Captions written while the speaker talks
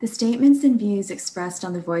The statements and views expressed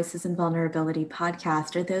on the Voices and Vulnerability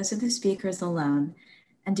podcast are those of the speakers alone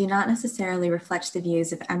and do not necessarily reflect the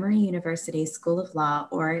views of Emory University School of Law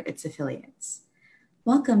or its affiliates.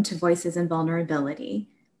 Welcome to Voices and Vulnerability,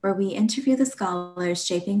 where we interview the scholars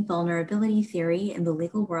shaping vulnerability theory in the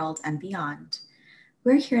legal world and beyond.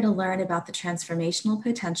 We're here to learn about the transformational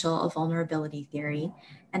potential of vulnerability theory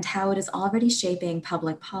and how it is already shaping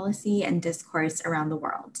public policy and discourse around the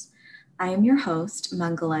world. I am your host,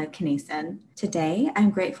 Mangala Kanason. Today,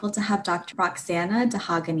 I'm grateful to have Dr. Roxana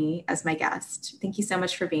Dehghani as my guest. Thank you so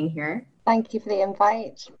much for being here. Thank you for the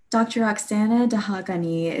invite. Dr. Roxana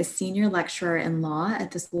Dehghani is Senior Lecturer in Law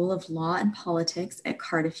at the School of Law and Politics at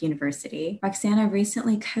Cardiff University. Roxana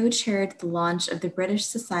recently co-chaired the launch of the British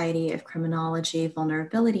Society of Criminology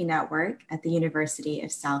Vulnerability Network at the University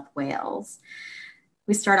of South Wales.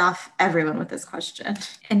 We start off everyone with this question.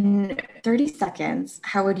 In 30 seconds,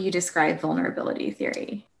 how would you describe vulnerability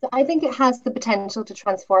theory? So I think it has the potential to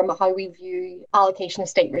transform how we view allocation of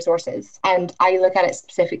state resources. And I look at it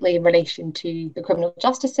specifically in relation to the criminal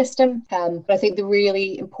justice system. But I think the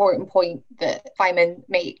really important point that Feynman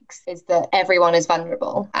makes is that everyone is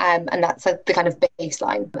vulnerable. And that's the kind of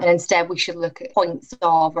baseline. And instead, we should look at points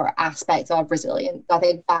of or aspects of resilience. I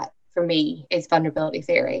think that, for me, is vulnerability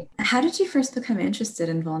theory. How did you first become interested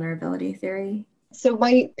in vulnerability theory? So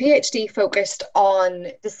my PhD focused on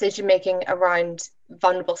decision-making around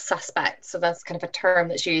vulnerable suspects. So that's kind of a term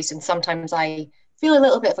that's used. And sometimes I feel a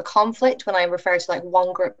little bit of a conflict when I refer to like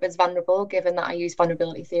one group as vulnerable, given that I use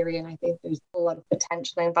vulnerability theory. And I think there's a lot of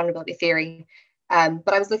potential in vulnerability theory.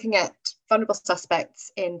 But I was looking at vulnerable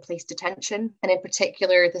suspects in police detention, and in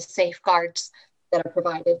particular, the safeguards that are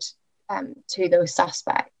provided to those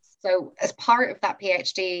suspects. So as part of that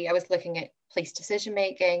PhD, I was looking at police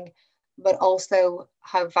decision-making, but also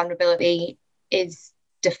how vulnerability is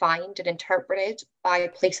defined and interpreted by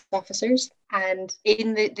police officers. And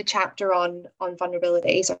in the chapter on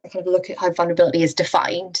vulnerability, so I kind of look at how vulnerability is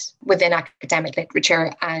defined within academic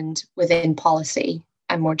literature and within policy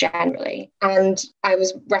and more generally. And I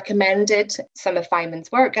was recommended some of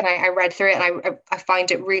Feynman's work, and I read through it, and I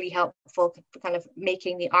find it really helpful for kind of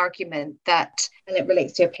making the argument that, and it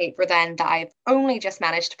relates to a paper then that I've only just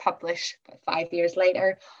managed to publish 5 years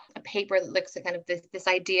later, a paper that looks at kind of this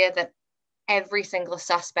idea that every single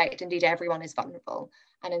suspect, indeed everyone, is vulnerable.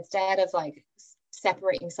 And instead of like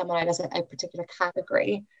separating someone out as a particular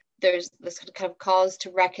category, there's this kind of cause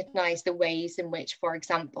to recognize the ways in which, for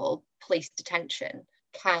example, police detention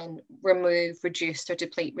can remove, reduce, or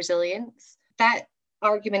deplete resilience. That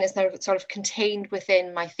argument is sort of contained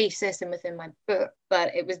within my thesis and within my book,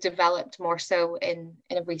 but it was developed more so in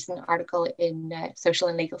a recent article in Social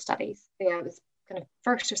and Legal Studies. Yeah, it was kind of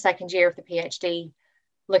first or second year of the PhD,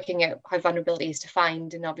 looking at how vulnerability is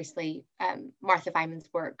defined, and obviously Martha Feynman's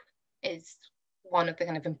work is one of the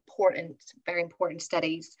kind of very important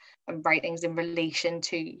studies and writings in relation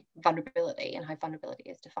to vulnerability and how vulnerability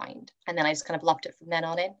is defined. And then I just kind of loved it from then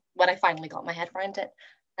on in, when I finally got my head around it.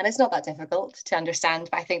 And it's not that difficult to understand,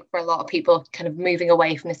 but I think for a lot of people, kind of moving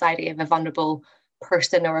away from this idea of a vulnerable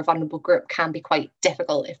person or a vulnerable group can be quite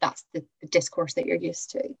difficult if that's the discourse that you're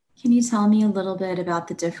used to. Can you tell me a little bit about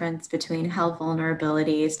the difference between how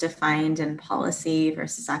vulnerability is defined in policy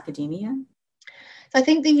versus academia? So I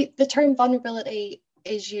think the term vulnerability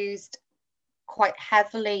is used quite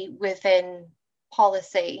heavily within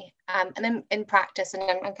policy and then in practice, and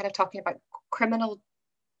I'm kind of talking about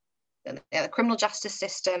the criminal justice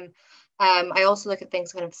system. I also look at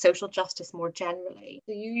things kind of social justice more generally.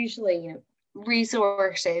 So usually,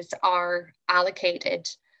 resources are allocated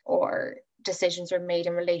or decisions are made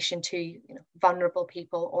in relation to vulnerable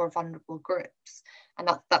people or vulnerable groups, and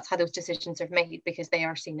that's how those decisions are made, because they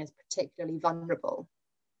are seen as particularly vulnerable.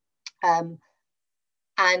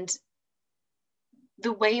 And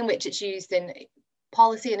the way in which it's used in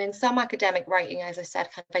policy and in some academic writing, as I said,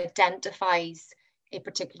 kind of identifies a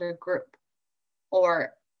particular group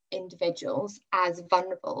or individuals as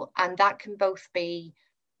vulnerable, and that can both be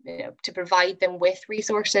to provide them with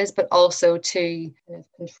resources, but also to kind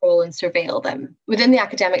of control and surveil them. Within the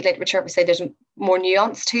academic literature, we say there's more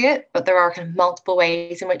nuance to it, but there are kind of multiple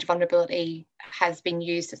ways in which vulnerability has been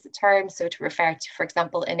used as a term. So to refer to, for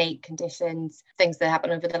example, innate conditions, things that happen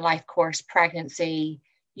over the life course, pregnancy,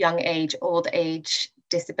 young age, old age,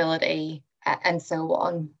 disability, and so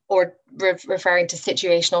on, or referring to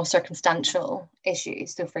situational circumstantial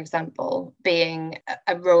issues. So for example, being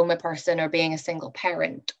a Roma person, or being a single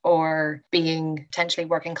parent, or being potentially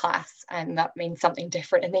working class, and that means something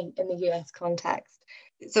different in the US context.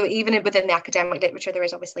 So even within the academic literature, there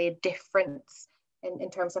is obviously a difference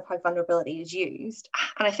in terms of how vulnerability is used.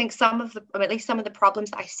 And I think some of the, or at least some of the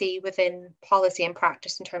problems that I see within policy and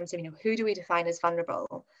practice in terms of, who do we define as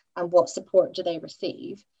vulnerable and what support do they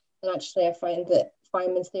receive? And actually, I find that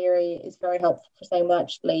Feynman's theory is very helpful for saying, well,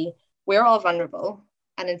 actually, we're all vulnerable.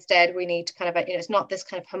 And instead, we need to kind of, it's not this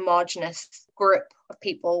kind of homogenous group of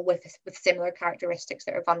people with similar characteristics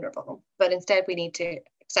that are vulnerable, but instead we need to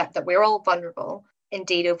accept that we're all vulnerable.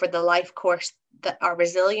 Indeed, over the life course, that our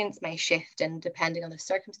resilience may shift, and depending on the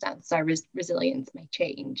circumstance, our resilience may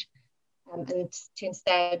change. And to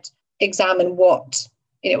instead examine what,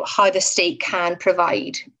 how the state can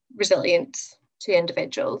provide resilience to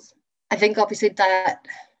individuals. I think obviously that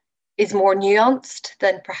is more nuanced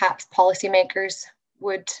than perhaps policymakers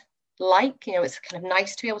would like. It's kind of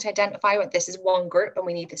nice to be able to identify what this is one group and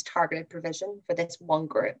we need this targeted provision for this one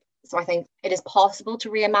group. So I think it is possible to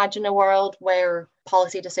reimagine a world where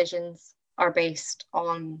policy decisions are based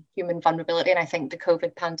on human vulnerability. And I think the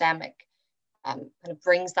COVID pandemic kind of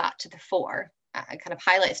brings that to the fore and kind of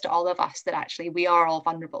highlights to all of us that actually we are all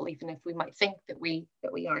vulnerable, even if we might think that we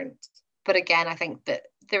aren't. But again, I think that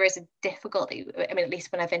there is a difficulty. I mean, at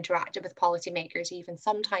least when I've interacted with policymakers, even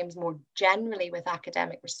sometimes more generally with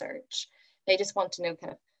academic research, they just want to know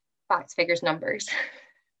kind of facts, figures, numbers.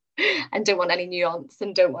 And don't want any nuance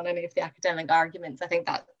and don't want any of the academic arguments. I think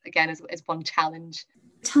that, again, is one challenge.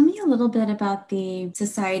 Tell me a little bit about the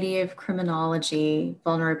Society of Criminology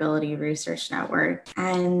Vulnerability Research Network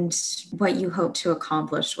and what you hope to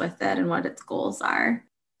accomplish with it and what its goals are.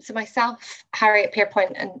 So myself, Harriet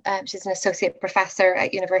Pierpoint, and she's an associate professor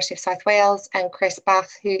at University of South Wales, and Chris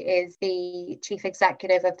Bath, who is the chief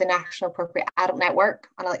executive of the National Appropriate Adult Network.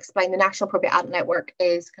 And I'll explain, the National Appropriate Adult Network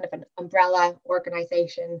is kind of an umbrella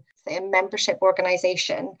organisation, a membership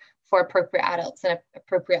organisation for appropriate adults, and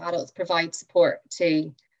appropriate adults provide support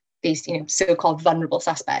to these, so-called vulnerable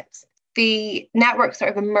suspects. The network sort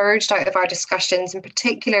of emerged out of our discussions, in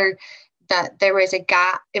particular, that there is a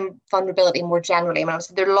gap in vulnerability more generally. I mean,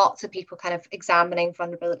 there are lots of people kind of examining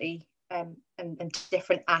vulnerability and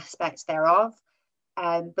different aspects thereof.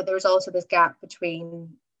 But there's also this gap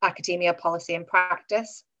between academia, policy and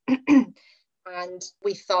practice. And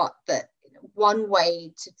we thought that one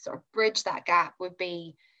way to sort of bridge that gap would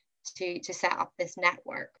be to set up this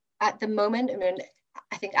network. At the moment, I mean,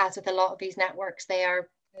 I think as with a lot of these networks, the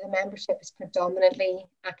membership is predominantly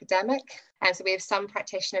academic. And so we have some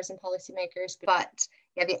practitioners and policymakers, but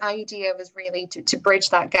the idea was really to bridge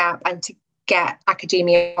that gap and to get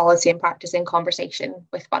academia, policy and practice in conversation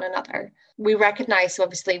with one another. We recognise,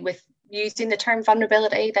 obviously, with using the term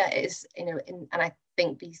vulnerability, that is, and I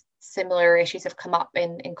think these similar issues have come up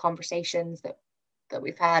in conversations that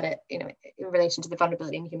we've had in relation to the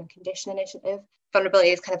Vulnerability and Human Condition Initiative.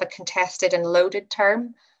 Vulnerability is kind of a contested and loaded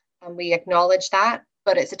term, and we acknowledge that,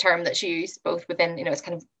 but it's a term that's used both within, it's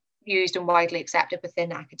kind of used and widely accepted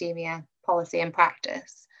within academia, policy and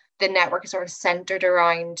practice. The network is sort of centred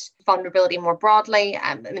around vulnerability more broadly.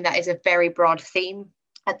 I mean, that is a very broad theme.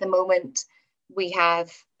 At the moment, we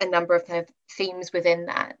have a number of kind of themes within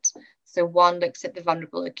that. So one looks at the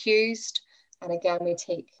vulnerable accused. And again, we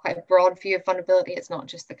take quite a broad view of vulnerability. It's not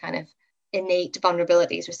just the kind of innate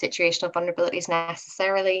vulnerabilities or situational vulnerabilities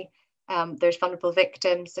necessarily. There's vulnerable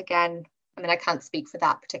victims. Again, I mean, I can't speak for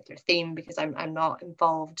that particular theme because I'm not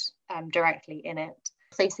involved directly in it.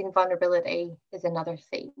 Placing vulnerability is another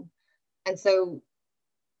theme. And so,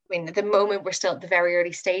 I mean, at the moment, we're still at the very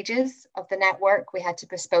early stages of the network. We had to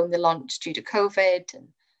postpone the launch due to COVID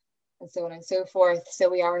and so on and so forth. So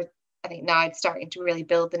we are, I think, now it's starting to really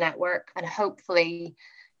build the network, and hopefully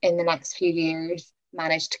in the next few years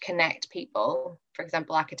manage to connect people. For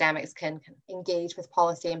example, academics can engage with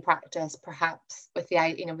policy and practice, perhaps with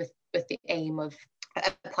the, with the aim of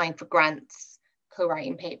applying for grants,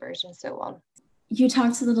 co-writing papers and so on. You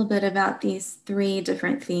talked a little bit about these three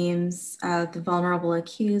different themes, the vulnerable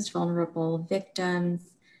accused, vulnerable victims,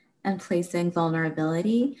 and placing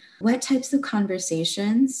vulnerability. What types of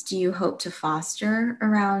conversations do you hope to foster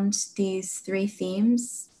around these three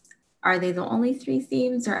themes? Are they the only three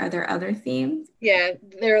themes, or are there other themes? Yeah,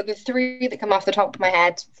 there are the three that come off the top of my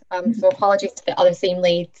head. So apologies to the other theme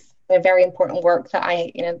leads. They're very important work that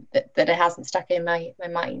that it hasn't stuck in my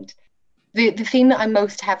mind. The theme that I'm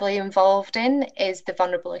most heavily involved in is the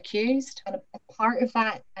vulnerable accused. And a part of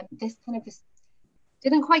that, and this kind of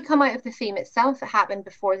didn't quite come out of the theme itself. It happened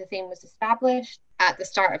before the theme was established at the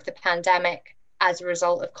start of the pandemic as a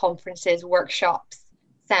result of conferences, workshops,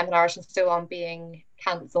 seminars and so on being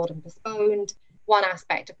cancelled and postponed. One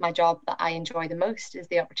aspect of my job that I enjoy the most is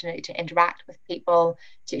the opportunity to interact with people,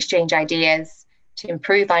 to exchange ideas, to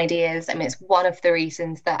improve ideas. I mean, it's one of the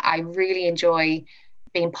reasons that I really enjoy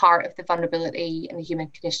being part of the Vulnerability and the Human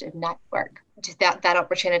Condition Network, just that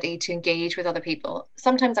opportunity to engage with other people,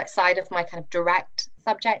 sometimes outside of my kind of direct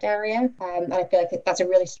subject area. And I feel like that's a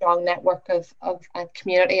really strong network of a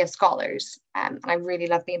community of scholars. And I really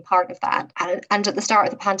love being part of that. And at the start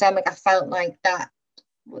of the pandemic, I felt like that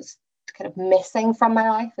was kind of missing from my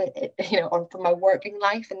life, or from my working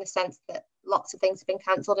life, in the sense that lots of things have been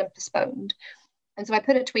cancelled and postponed. And so I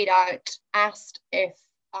put a tweet out, asked if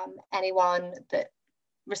anyone that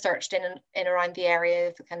researched in around the area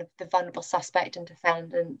of the kind of the vulnerable suspect and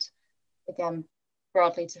defendant, again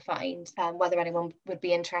broadly defined, whether anyone would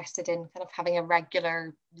be interested in kind of having a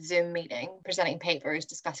regular Zoom meeting, presenting papers,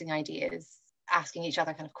 discussing ideas, asking each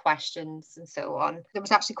other kind of questions and so on. There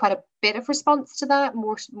was actually quite a bit of response to that,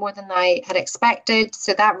 more than I had expected.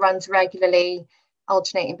 So that runs regularly,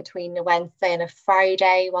 alternating between a Wednesday and a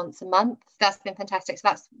Friday once a month. That's been fantastic. So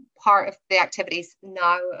that's part of the activities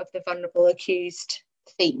now of the Vulnerable Accused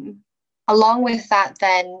theme. Along with that,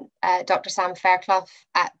 then Dr. Sam Fairclough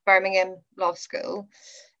at Birmingham Law School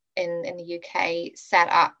in the UK set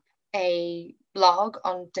up a blog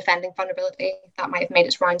on defending vulnerability that might have made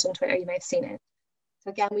its rounds on Twitter. You may have seen it.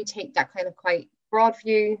 So again, we take that kind of quite broad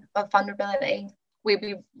view of vulnerability. We'd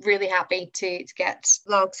be really happy to get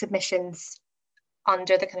blog submissions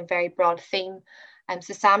under the kind of very broad theme.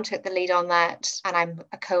 So Sam took the lead on that, and I'm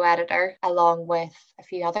a co-editor along with a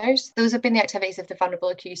few others. Those have been the activities of the Vulnerable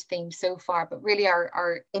Accused theme so far, but really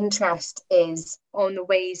our interest is on the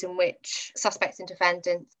ways in which suspects and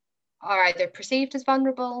defendants are either perceived as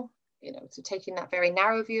vulnerable, so taking that very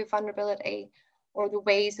narrow view of vulnerability, or the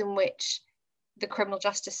ways in which the criminal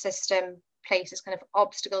justice system places kind of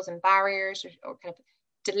obstacles and barriers, or kind of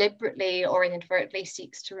deliberately or inadvertently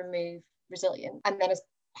seeks to remove resilience. And then as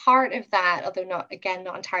part of that, although not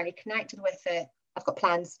entirely connected with it, I've got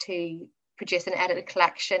plans to produce an edited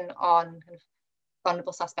collection on kind of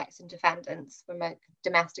vulnerable suspects and defendants from a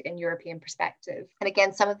domestic and European perspective. And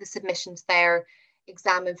again, some of the submissions there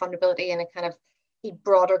examine vulnerability in a kind of a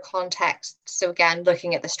broader context. So again,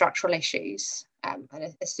 looking at the structural issues, and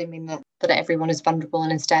assuming that everyone is vulnerable,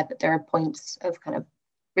 and instead that there are points of kind of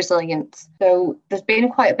resilience. So there's been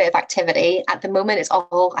quite a bit of activity. At the moment, it's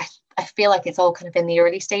all, I feel like it's all kind of in the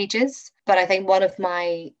early stages, but I think one of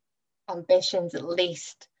my ambitions at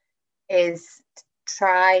least is to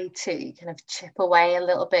try to kind of chip away a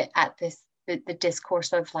little bit at the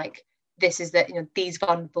discourse of like, this is that, these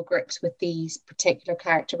vulnerable groups with these particular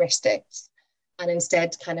characteristics, and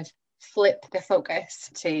instead kind of flip the focus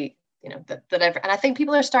to, and I think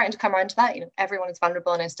people are starting to come around to that, everyone is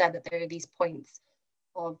vulnerable, and instead that there are these points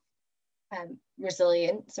of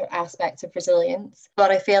resilience or aspects of resilience.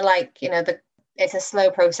 But I feel like it's a slow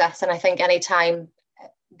process, and I think anytime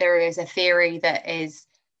there is a theory that is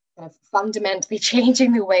kind of fundamentally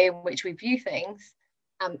changing the way in which we view things,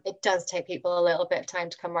 it does take people a little bit of time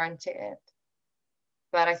to come around to it.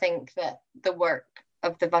 But I think that the work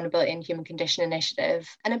of the Vulnerability and Human Condition Initiative,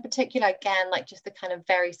 and in particular, again, like just the kind of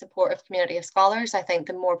very supportive community of scholars, I think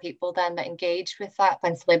the more people then that engage with that,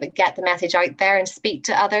 but get the message out there and speak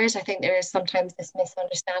to others, I think there is sometimes this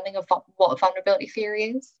misunderstanding of what a vulnerability theory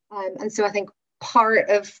is. And so I think part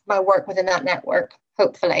of my work within that network,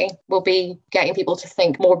 hopefully, will be getting people to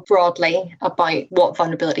think more broadly about what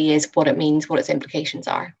vulnerability is, what it means, what its implications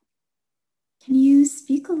are. Can you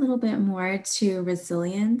speak a little bit more to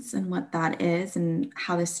resilience and what that is and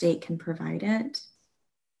how the state can provide it?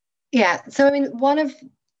 Yeah, so I mean, one of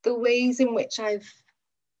the ways in which I've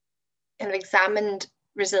kind of examined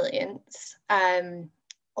resilience,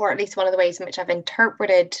 or at least one of the ways in which I've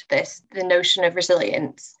interpreted the notion of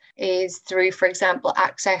resilience, is through, for example,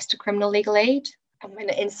 access to criminal legal aid. I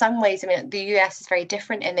mean, in some ways, the US is very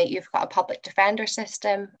different in that you've got a public defender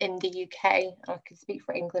system. In the UK, I can speak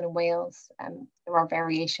for England and Wales, there are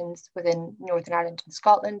variations within Northern Ireland and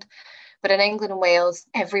Scotland. But in England and Wales,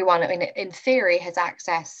 everyone, in theory, has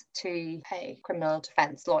access to a criminal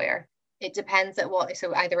defence lawyer. It depends at what,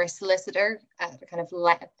 so either a solicitor at the kind of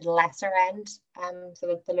lesser end,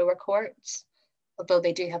 so the lower courts, although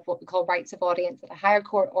they do have what we call rights of audience at a higher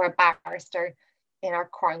court, or a barrister in our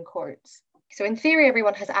crown courts. So in theory,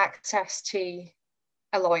 everyone has access to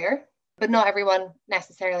a lawyer, but not everyone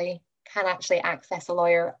necessarily can actually access a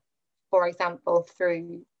lawyer, for example,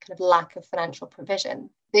 through kind of lack of financial provision.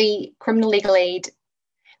 The criminal legal aid,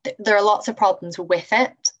 there are lots of problems with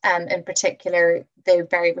it, in particular, the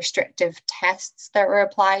very restrictive tests that were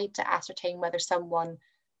applied to ascertain whether someone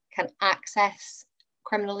can access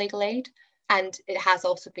criminal legal aid. And it has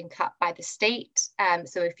also been cut by the state.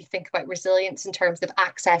 So if you think about resilience in terms of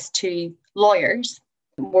access to lawyers,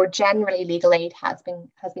 more generally, legal aid has been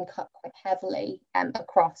cut quite heavily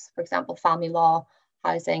across, for example, family law,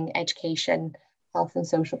 housing, education, health and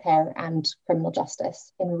social care, and criminal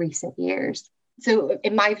justice in recent years. So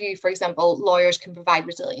in my view, for example, lawyers can provide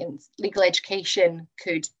resilience. Legal education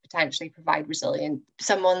could potentially provide resilience.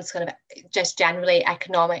 Someone's kind of just generally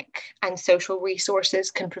economic and social resources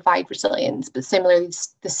can provide resilience, but similarly,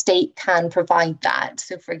 the state can provide that.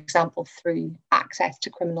 So for example, through access to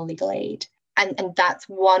criminal legal aid. And that's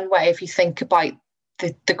one way, if you think about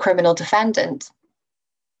the criminal defendant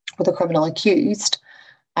or the criminal accused,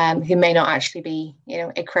 who may not actually be,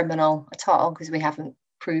 a criminal at all, because we haven't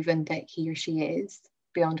proven that he or she is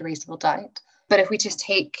beyond a reasonable doubt. But if we just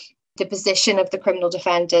take the position of the criminal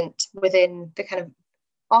defendant within the kind of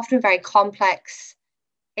often very complex,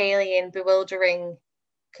 alien, bewildering,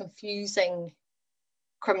 confusing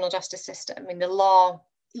criminal justice system. I mean, the law,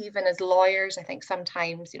 even as lawyers, I think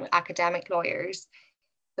sometimes, academic lawyers,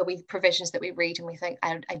 there'll be provisions that we read and we think,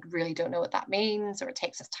 I really don't know what that means, or it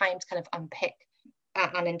takes us time to kind of unpick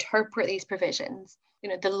and interpret these provisions.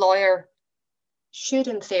 The lawyer should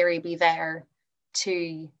in theory be there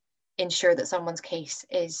to ensure that someone's case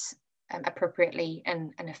is appropriately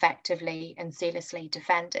and effectively and zealously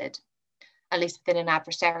defended, at least within an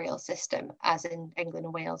adversarial system, as in England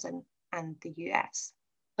and Wales and the US.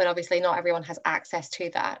 But obviously not everyone has access to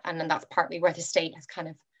that. And then that's partly where the state has kind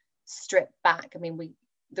of stripped back. I mean,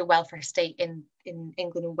 the welfare state in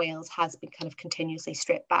England and Wales has been kind of continuously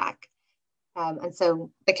stripped back. And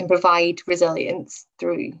so they can provide resilience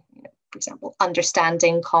through, for example,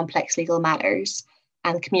 understanding complex legal matters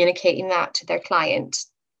and communicating that to their client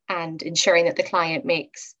and ensuring that the client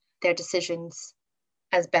makes their decisions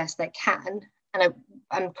as best they can. And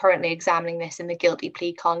I'm currently examining this in the guilty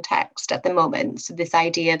plea context at the moment. So this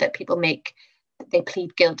idea that they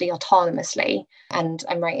plead guilty autonomously. And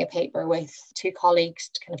I'm writing a paper with 2 colleagues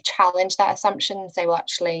to kind of challenge that assumption and say, well,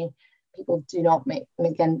 actually, people do not make, and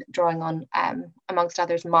again, drawing on, amongst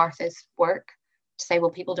others, Martha's work, to say, well,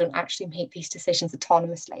 people don't actually make these decisions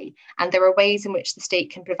autonomously. And there are ways in which the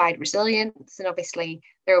state can provide resilience. And obviously,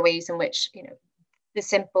 there are ways in which, the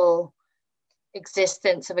simple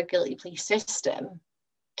existence of a guilty plea system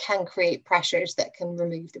can create pressures that can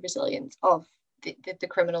remove the resilience of the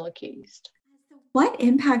criminal accused. What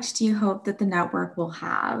impact do you hope that the network will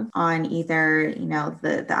have on either,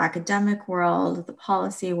 the academic world, the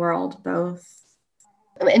policy world, both?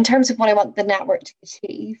 In terms of what I want the network to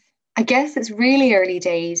achieve, I guess it's really early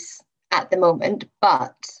days at the moment,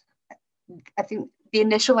 but I think the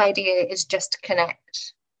initial idea is just to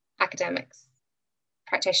connect academics,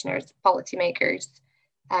 practitioners, policymakers,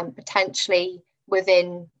 potentially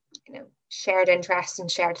within, shared interests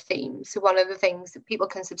and shared themes. So one of the things that people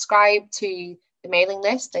can subscribe to the mailing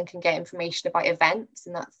list and can get information about events,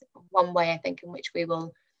 and that's one way I think in which we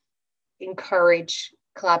will encourage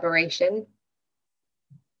collaboration.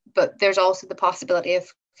 But there's also the possibility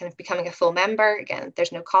of kind of becoming a full member. Again,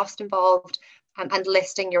 there's no cost involved, and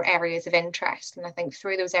listing your areas of interest. And I think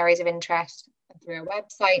through those areas of interest and through our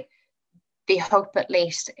website, the hope at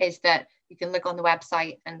least is that you can look on the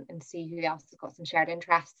website and see who else has got some shared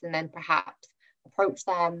interests, and then perhaps approach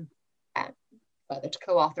them, whether to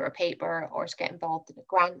co-author a paper or to get involved in a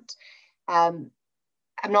grant. I'm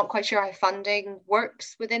not quite sure how funding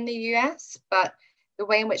works within the US, but the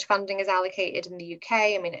way in which funding is allocated in the UK,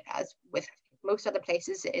 I mean, as with most other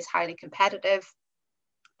places, it is highly competitive.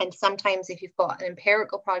 And sometimes if you've got an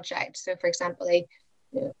empirical project, so for example, a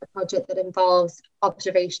project that involves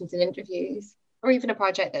observations and interviews, or even a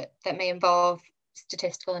project that may involve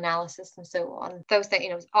statistical analysis and so on, those that,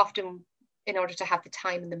 often in order to have the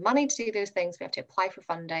time and the money to do those things, we have to apply for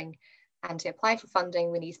funding. And to apply for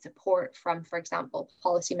funding, we need support from, for example,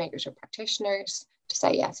 policymakers or practitioners to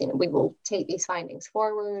say, yes, we will take these findings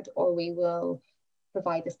forward, or we will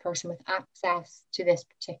provide this person with access to this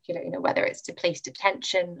particular, whether it's to place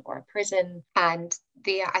detention or a prison. And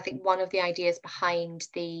I think one of the ideas behind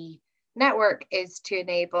the network is to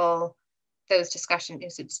enable those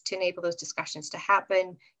discussions, to enable those discussions to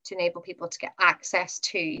happen, to enable people to get access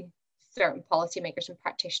to certain policymakers and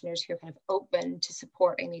practitioners who are kind of open to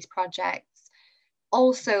supporting these projects.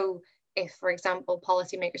 Also, if, for example,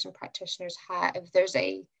 policymakers and practitioners if there's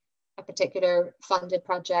a particular funded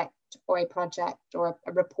project or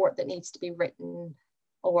a report that needs to be written,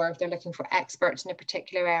 or if they're looking for experts in a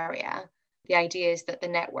particular area, the idea is that the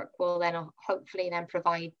network will then hopefully then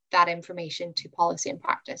provide that information to policy and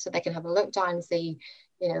practice, so they can have a look down and see,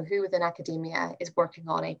 who within academia is working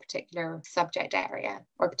on a particular subject area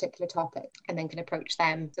or a particular topic, and then can approach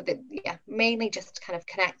them. So that, mainly just to kind of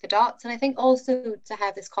connect the dots. And I think also to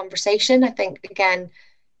have this conversation, I think, again,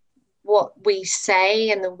 what we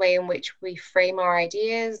say and the way in which we frame our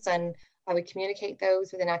ideas and how we communicate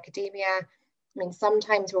those within academia I mean,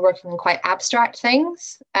 sometimes we're working on quite abstract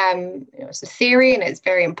things. It's a theory and it's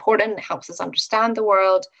very important. It helps us understand the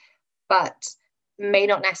world, but may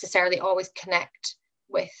not necessarily always connect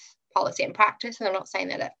with policy and practice. And I'm not saying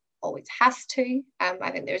that it always has to.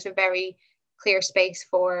 I think there's a very clear space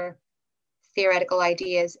for theoretical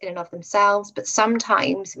ideas in and of themselves, but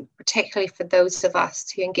sometimes, particularly for those of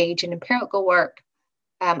us who engage in empirical work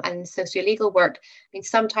and socio-legal work, I mean,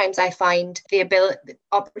 sometimes I find the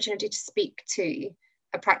opportunity to speak to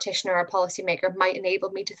a practitioner or a policymaker might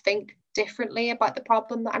enable me to think differently about the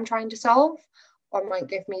problem that I'm trying to solve, or might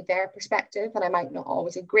give me their perspective, and I might not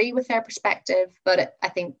always agree with their perspective, but I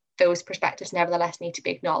think those perspectives nevertheless need to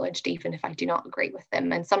be acknowledged, even if I do not agree with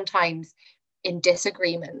them. And sometimes in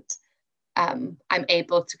disagreement, I'm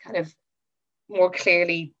able to kind of more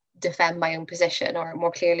clearly defend my own position or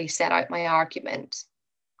more clearly set out my argument,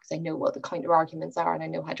 because I know what the counter arguments are and I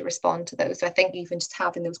know how to respond to those. So I think even just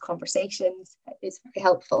having those conversations is very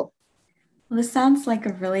helpful. Well, this sounds like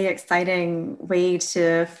a really exciting way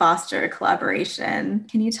to foster collaboration.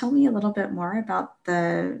 Can you tell me a little bit more about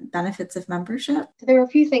the benefits of membership? There are a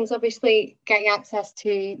few things, obviously, getting access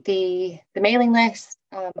to the mailing list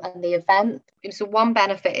and the event. So one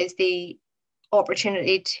benefit is the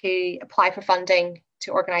opportunity to apply for funding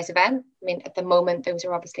to organise events. I mean, at the moment, those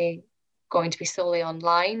are obviously going to be solely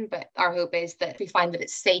online, but our hope is that if we find that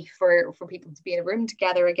it's safe for people to be in a room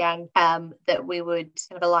together again, that we would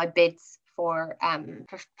kind of allow bids for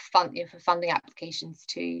funding applications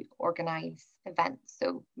to organise events,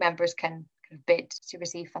 so members can bid to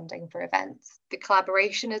receive funding for events. The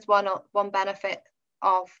collaboration is one benefit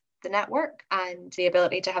of the network, and the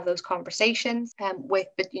ability to have those conversations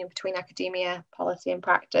between academia, policy and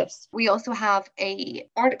practice. We also have a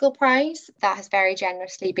article prize that has very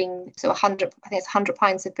generously been, so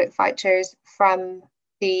 £100 of book vouchers from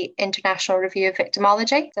the International Review of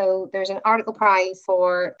Victimology. So there's an article prize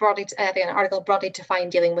for an article broadly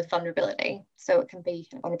defined dealing with vulnerability. So it can be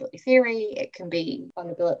vulnerability theory, it can be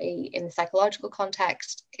vulnerability in the psychological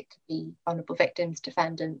context, it could be vulnerable victims,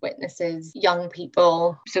 defendant, witnesses, young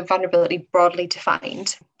people. So vulnerability broadly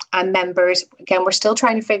defined. And members, again, we're still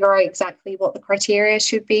trying to figure out exactly what the criteria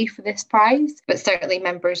should be for this prize, but certainly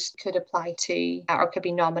members could apply to or could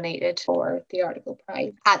be nominated for the article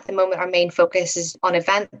prize. At the moment, our main focus is on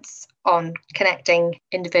events, on connecting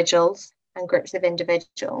individuals and groups of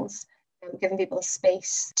individuals, giving people a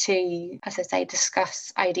space to, as I say,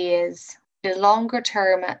 discuss ideas. The longer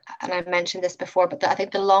term, and I mentioned this before, but I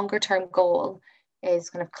think the longer term goal is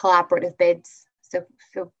kind of collaborative bids, so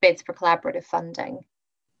bids for collaborative funding.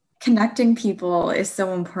 Connecting people is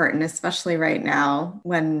so important, especially right now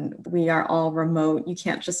when we are all remote. You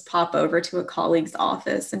can't just pop over to a colleague's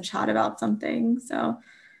office and chat about something. So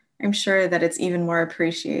I'm sure that it's even more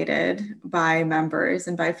appreciated by members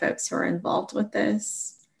and by folks who are involved with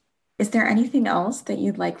this. Is there anything else that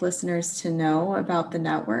you'd like listeners to know about the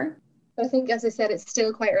network? I think, as I said, it's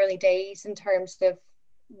still quite early days in terms of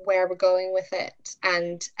where we're going with it.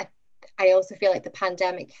 And I also feel like the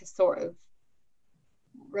pandemic has sort of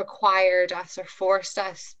required us or forced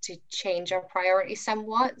us to change our priorities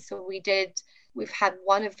somewhat. So we've had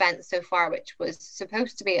one event so far, which was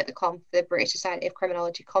supposed to be at the British Society of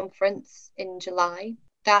Criminology conference in July.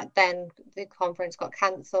 That then, the conference got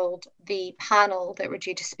cancelled. The panel that were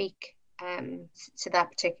due to speak to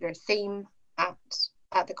that particular theme at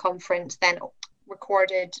the conference then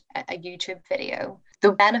recorded a YouTube video.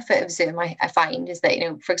 The benefit of Zoom, I find, is that,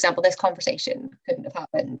 for example, this conversation couldn't have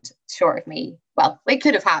happened short of me. Well, it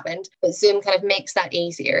could have happened, but Zoom kind of makes that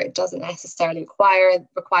easier. It doesn't necessarily require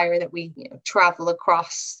that we travel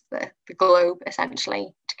across the globe,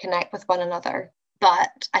 essentially, to connect with one another.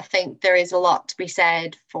 But I think there is a lot to be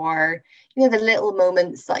said for, the little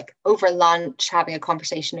moments like over lunch, having a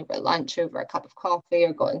conversation over lunch, over a cup of coffee,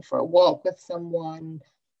 or going for a walk with someone.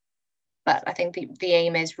 But I think the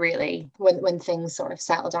aim is really when things sort of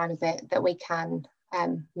settle down a bit, that we can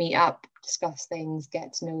meet up, discuss things,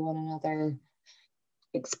 get to know one another,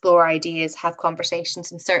 explore ideas, have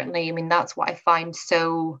conversations. And certainly, that's what I find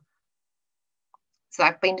so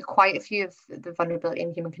I've been to quite a few of the Vulnerability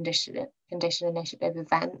and Human Condition Initiative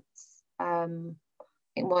events. I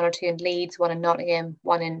think one or two in Leeds, one in Nottingham,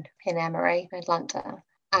 one in Emory, in Atlanta.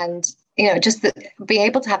 And just being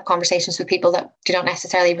able to have conversations with people that do not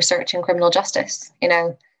necessarily research in criminal justice,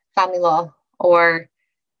 family law or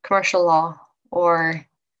commercial law or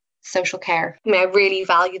social care. I really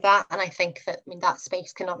value that, and I think that that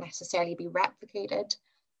space cannot necessarily be replicated,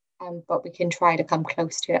 but we can try to come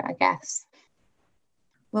close to it, I guess.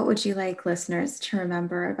 What would you like listeners to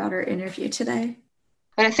remember about our interview today?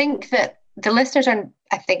 And I think that the listeners are,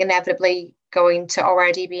 inevitably going to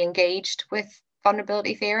already be engaged with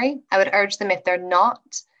vulnerability theory. I would urge them, if they're not,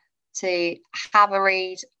 to have a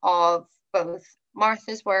read of both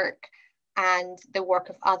Martha's work and the work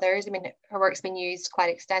of others. I mean, her work's been used quite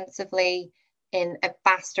extensively in a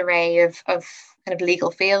vast array of kind of legal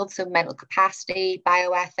fields, so mental capacity,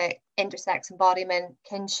 bioethics, intersex embodiment,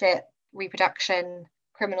 kinship, reproduction,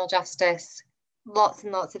 criminal justice, lots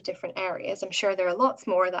and lots of different areas. I'm sure there are lots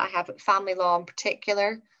more that I have, family law in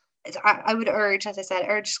particular. I would urge, as I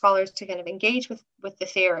said, scholars to kind of engage with the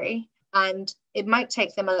theory. And it might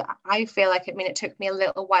take them, I feel like, it took me a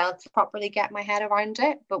little while to properly get my head around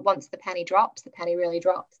it. But once the penny drops, the penny really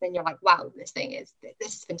drops. Then you're like, wow, this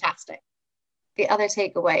is fantastic. The other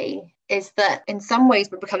takeaway is that in some ways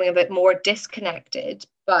we're becoming a bit more disconnected,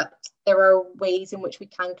 but there are ways in which we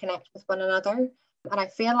can connect with one another. And I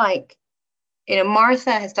feel like,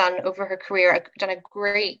 Martha has done over her career,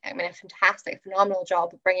 a fantastic, phenomenal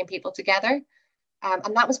job of bringing people together.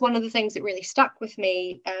 And that was one of the things that really stuck with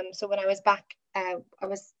me. So when I was back, I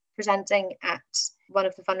was presenting at one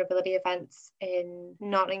of the vulnerability events in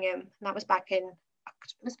Nottingham. And that was it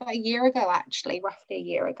was about a year ago, actually, roughly a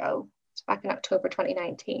year ago. It's back in October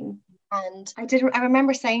 2019. And I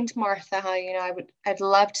remember saying to Martha how, I'd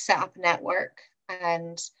love to set up a network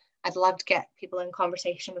and I'd love to get people in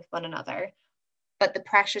conversation with one another. But the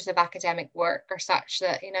pressures of academic work are such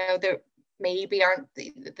that, there maybe aren't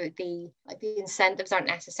the incentives aren't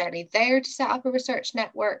necessarily there to set up a research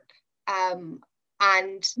network. And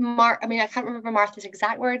I can't remember Martha's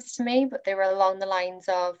exact words to me, but they were along the lines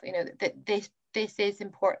of, that this is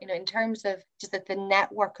important, in terms of just that the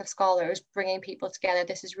network of scholars bringing people together.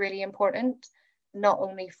 This is really important, not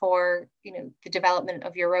only for, the development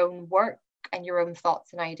of your own work and your own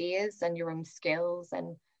thoughts and ideas and your own skills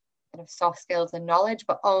and kind of soft skills and knowledge,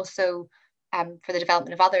 but also for the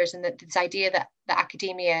development of others. And that this idea that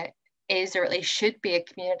academia is, or at least should be, a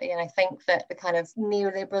community. And I think that the kind of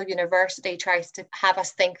neoliberal university tries to have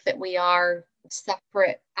us think that we are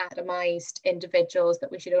separate, atomized individuals,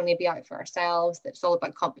 that we should only be out for ourselves, that it's all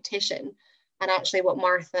about competition. And actually what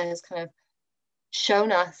Martha has kind of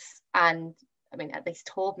shown us, and at least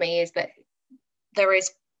told me, is that there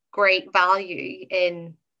is great value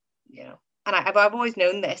in, and I've always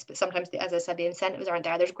known this, but sometimes, as I said, the incentives aren't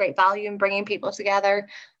there. There's great value in bringing people together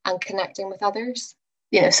and connecting with others.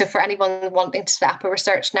 So for anyone wanting to set up a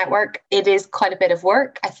research network, it is quite a bit of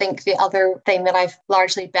work. I think the other thing that I've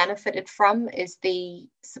largely benefited from is the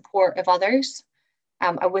support of others.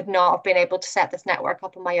 I would not have been able to set this network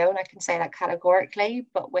up on my own. I can say that categorically,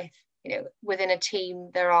 but within a team,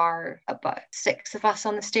 there are about 6 of us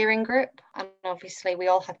on the steering group. And obviously we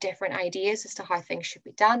all have different ideas as to how things should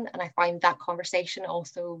be done. And I find that conversation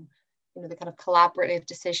also, the kind of collaborative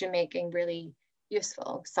decision-making really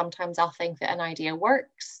useful. Sometimes I'll think that an idea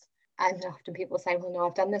works, and often people say, well, no,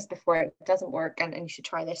 I've done this before, it doesn't work, and you should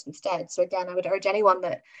try this instead. So again, I would urge anyone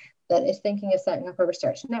that is thinking of setting up a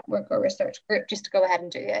research network or research group, just to go ahead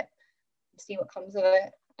and do it, see what comes of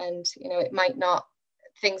it. And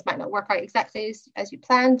things might not work out exactly as you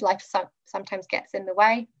planned. Life sometimes gets in the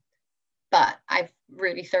way, but I've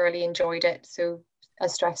really thoroughly enjoyed it, so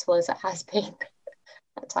as stressful as it has been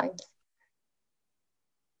at times.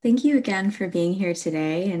 Thank you again for being here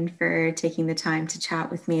today and for taking the time to chat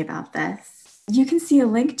with me about this. You can see a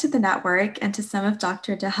link to the network and to some of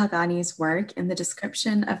Dr. Dehaghani's work in the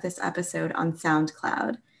description of this episode on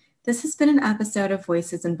SoundCloud. This has been an episode of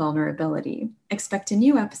Voices in Vulnerability. Expect a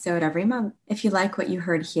new episode every month. If you like what you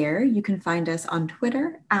heard here, you can find us on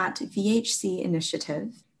Twitter at VHC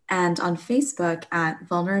Initiative and on Facebook at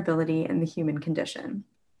Vulnerability in the Human Condition.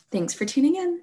 Thanks for tuning in.